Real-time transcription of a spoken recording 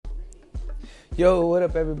Yo, what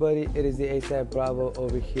up, everybody? It is the ASAP Bravo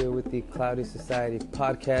over here with the Cloudy Society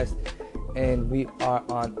podcast, and we are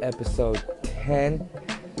on episode 10.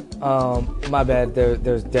 My bad,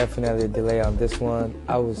 there's definitely a delay on this one.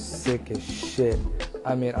 I was sick as shit.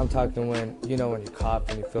 I mean, I'm talking when you cough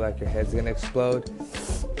and you feel like your head's gonna explode.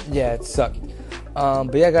 Yeah, it sucked.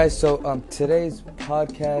 But yeah, guys, so today's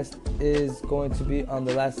podcast is going to be on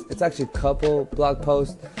it's actually a couple blog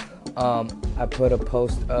posts. I put a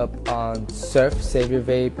post up on Surf, Save Your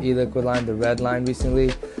Vape, E-Liquid line, the red line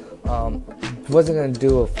recently. Wasn't going to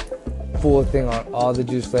do a full thing on all the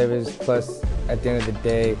juice flavors, plus at the end of the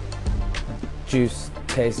day, juice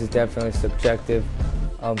taste is definitely subjective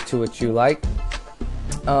to what you like.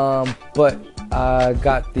 But I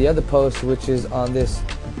got the other post, which is on this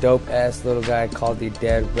dope-ass little guy called the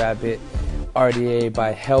Dead Rabbit RDA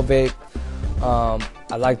by Hellvape.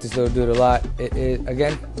 I like this little dude a lot.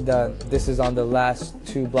 This is on the last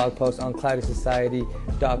two blog posts on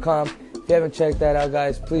cloudysociety.com. If you haven't checked that out,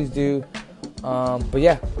 guys, please do. But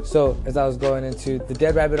yeah, so as I was going into the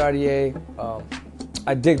Dead Rabbit RDA,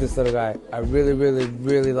 I dig this little guy. I really, really,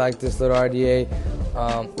 really like this little RDA.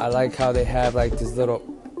 I like how they have like this little,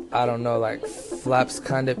 like flaps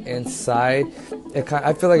kind of inside.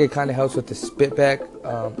 I feel like it kind of helps with the spit back.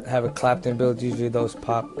 Have a Clapton build. Usually those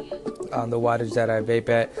pop on the wattage that I vape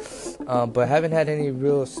at, but haven't had any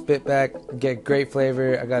real spit back. Get great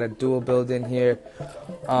flavor. I got a dual build in here.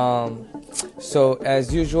 So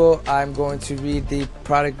as usual, I'm going to read the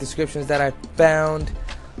product descriptions that I found,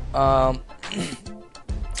 or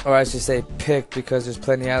I should say pick, because there's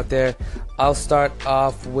plenty out there. I'll start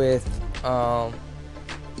off with the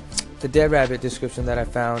Dead Rabbit description that I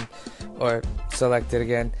found or selected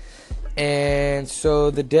again. And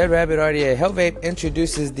so the Dead Rabbit RDA, Hellvape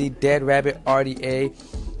introduces the Dead Rabbit RDA.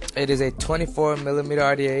 It is a 24mm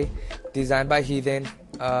RDA designed by Heathen,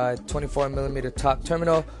 24mm top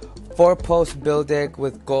terminal, 4-post build deck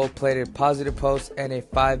with gold-plated positive posts and a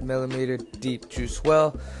 5mm deep juice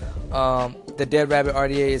well. The Dead Rabbit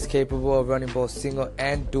RDA is capable of running both single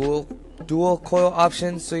and dual coil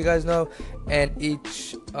options, so you guys know, and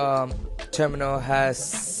each terminal has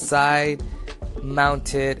side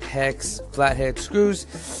mounted hex flathead screws,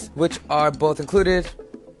 which are both included.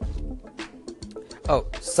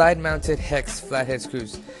 Side mounted hex flathead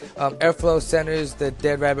screws. Airflow centers the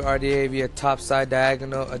Dead Rabbit RDA via top side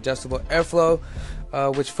diagonal adjustable airflow,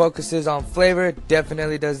 which focuses on flavor,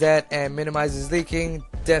 definitely does that, and minimizes leaking,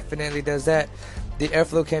 definitely does that. The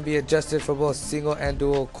airflow can be adjusted for both single and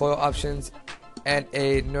dual coil options, and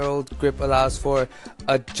a knurled grip allows for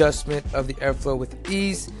adjustment of the airflow with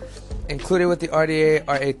ease. Included with the RDA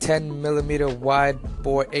are a 10mm wide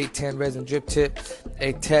bore 810 resin drip tip,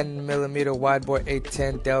 a 10mm wide bore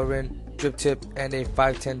 810 Delrin drip tip, and a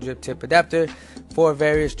 510 drip tip adapter for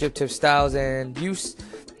various drip tip styles and use.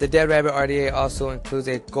 The Dead Rabbit RDA also includes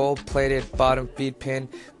a gold-plated bottom feed pin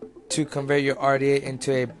to convert your RDA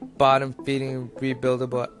into a bottom feeding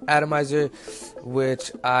rebuildable atomizer,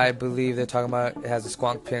 which I believe they're talking about. It has a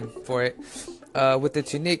squonk pin for it. With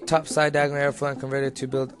its unique top side diagonal airflow and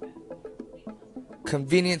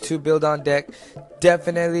convenient to build on deck,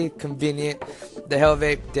 definitely convenient. The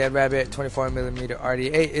Hellvape Dead Rabbit 24mm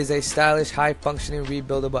RDA is a stylish, high-functioning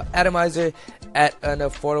rebuildable atomizer at an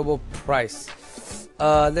affordable price.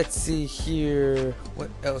 Let's see here. What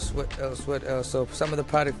else? So some of the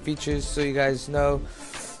product features, so you guys know,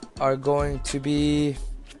 are going to be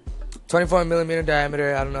 24mm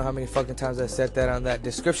diameter. I don't know how many fucking times I said that on that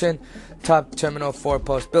description. Top terminal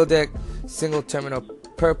 4-post build deck. Single terminal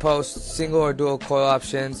per post. Single or dual coil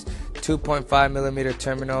options. 2.5mm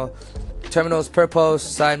terminal. Terminals per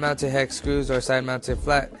post. Side mounted hex screws or side mounted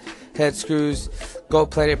flat head screws.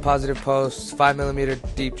 Gold-plated positive posts,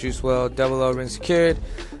 5mm deep juice well, double O-ring secured,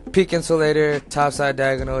 peak insulator, top side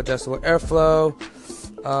diagonal adjustable airflow.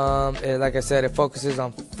 Like I said, it focuses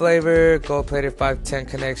on flavor, gold-plated 510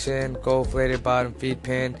 connection, gold-plated bottom feed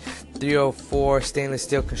pin, 304 stainless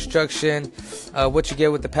steel construction. What you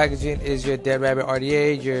get with the packaging is your Dead Rabbit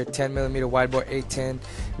RDA, your 10mm wide bore 810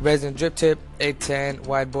 resin drip tip, 810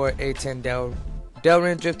 wide bore 810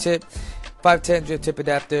 Delrin drip tip, 510 drip tip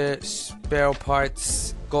adapter, spare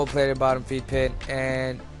parts, gold-plated bottom feed pin,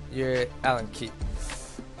 and your Allen key.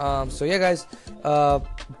 So yeah, guys,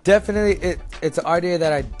 definitely it's an RDA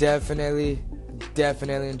that I definitely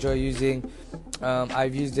enjoy using.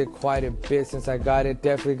 I've used it quite a bit since I got it.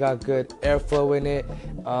 Definitely got good airflow in it.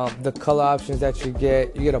 The color options that you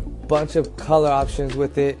get a bunch of color options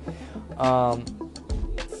with it,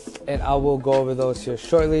 and I will go over those here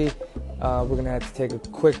shortly. We're going to have to take a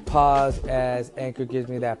quick pause as Anchor gives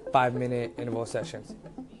me that 5-minute interval sessions.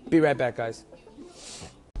 Be right back, guys.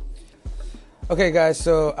 Okay, guys,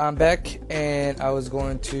 so I'm back, and I was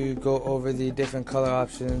going to go over the different color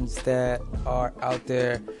options that are out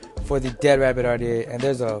there for the Dead Rabbit RDA, and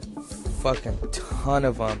there's a fucking ton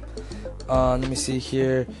of them. Let me see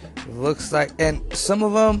here. Looks like, and some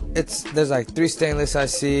of them, there's like 3 stainless I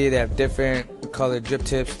see. They have different colored drip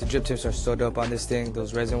tips. The drip tips are so dope on this thing,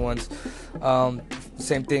 those resin ones.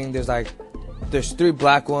 Same thing, there's 3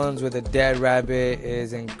 black ones where the Dead Rabbit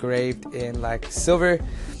is engraved in like silver.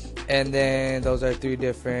 And then those are 3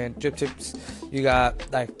 different drip tips. You got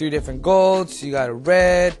like 3 different golds. You got a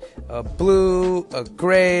red, a blue, a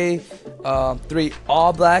gray, 3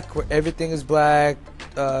 all black where everything is black,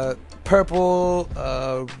 purple,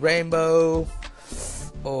 rainbow,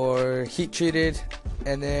 or heat treated,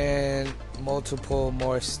 and then multiple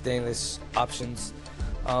more stainless options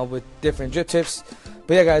with different drip tips.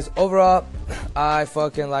 But yeah, guys, overall, I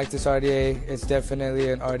fucking like this RDA. It's definitely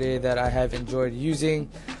an RDA that I have enjoyed using.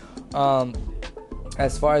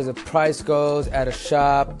 As far as the price goes, at a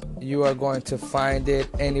shop, you are going to find it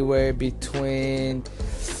anywhere between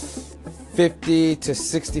 $50 to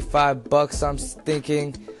 $65. I'm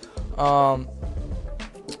thinking. I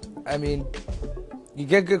mean, you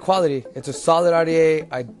get good quality. It's a solid RDA.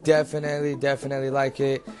 I definitely like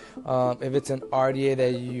it. If it's an RDA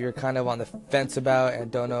that you're kind of on the fence about and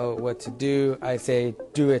don't know what to do, I say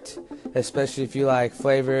do it, especially if you like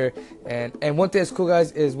flavor. And one thing that's cool,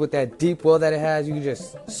 guys, is with that deep well that it has, you can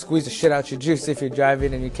just squeeze the shit out your juice if you're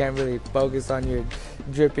driving and you can't really focus on your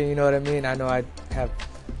dripping, you know what I mean? I know I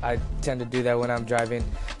tend to do that when I'm driving,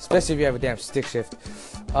 especially if you have a damn stick shift.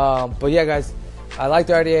 But yeah, guys, I like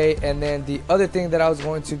the RDA. And then the other thing that I was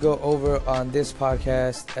going to go over on this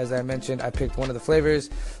podcast, as I mentioned, I picked one of the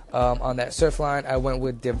flavors on that surf line. I went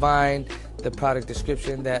with Divine. The product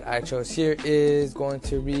description that I chose here is going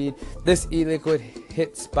to read, this e-liquid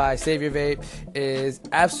Hits by Savior Vape is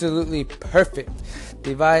absolutely perfect.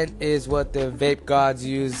 Divine is what the vape gods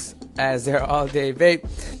use as their all-day vape.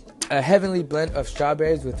 A heavenly blend of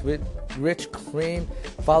strawberries with rich cream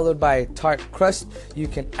followed by a tart crust you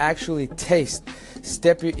can actually taste.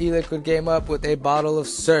 Step your e-liquid game up with a bottle of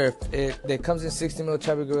Surf. It comes in 60 ml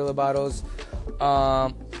Chubby Gorilla bottles.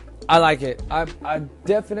 I like it. I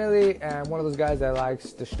definitely am one of those guys that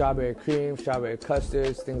likes the strawberry cream, strawberry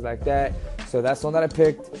custards, things like that. So that's the one that I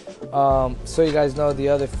picked. So you guys know the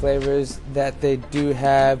other flavors that they do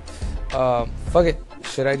have. Fuck it.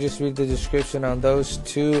 Should I just read the description on those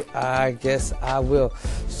 2? I guess I will.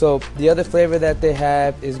 So the other flavor that they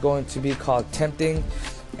have is going to be called Tempting.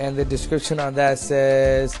 And the description on that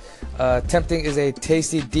says, Tempting is a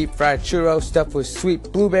tasty deep fried churro stuffed with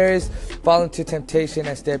sweet blueberries. Fall into temptation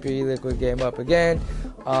and step your e-liquid game up again.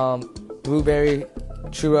 Blueberry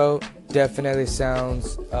churro definitely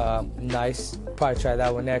sounds nice. Probably try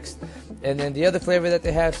that one next. And then the other flavor that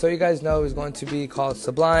they have, so you guys know, is going to be called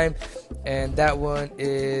Sublime. And that one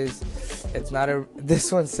is,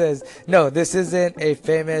 this one says, no, this isn't a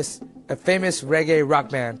famous reggae rock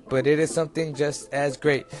band, but it is something just as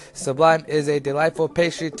great. Sublime is a delightful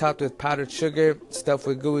pastry topped with powdered sugar, stuffed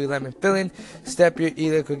with gooey lemon filling. Step your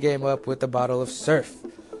e-liquid game up with a bottle of Surf.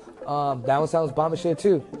 That one sounds bomb as shit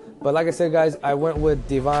too. But like I said, guys, I went with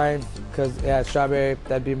Divine because it has strawberry.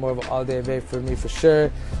 That'd be more of an all-day vape for me for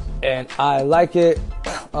sure. And I like it.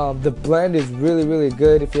 The blend is really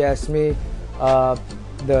good if you ask me.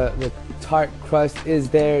 The tart crust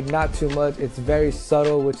is there, not too much. It's very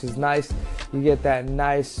subtle, which is nice. You get that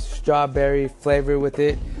nice strawberry flavor with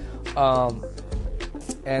it.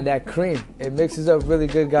 And that cream, it mixes up really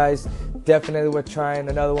good, guys. Definitely worth trying.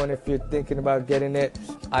 Another one, if you're thinking about getting it,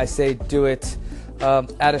 I say do it.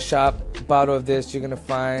 At a shop, bottle of this you're gonna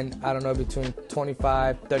find, I don't know, between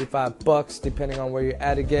 $25-$35 depending on where you're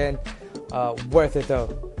at. Again, worth it though,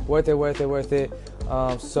 worth it.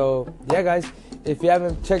 So yeah, guys, if you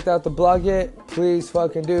haven't checked out the blog yet, please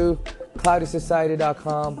fucking do.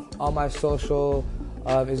 CloudySociety.com. All my social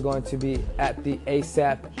is going to be at the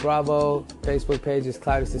ASAP Bravo. Facebook page is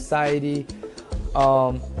Cloudy Society.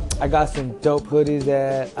 I got some dope hoodies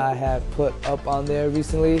that I have put up on there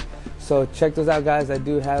recently, so check those out, guys. I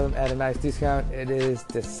do have them at a nice discount. It is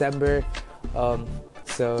December,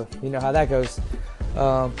 so you know how that goes.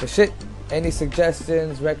 But shit, any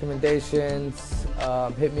suggestions, recommendations,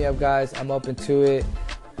 hit me up, guys. I'm open to it.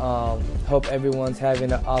 Hope everyone's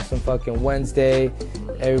having an awesome fucking Wednesday.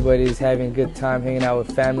 Everybody's having a good time hanging out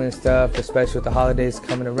with family and stuff, especially with the holidays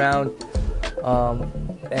coming around.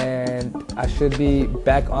 And I should be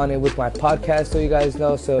back on it with my podcast, so you guys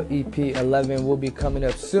know. So EP 11 will be coming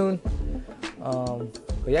up soon.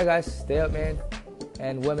 But yeah, guys, stay up, man,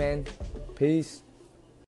 and women. Peace.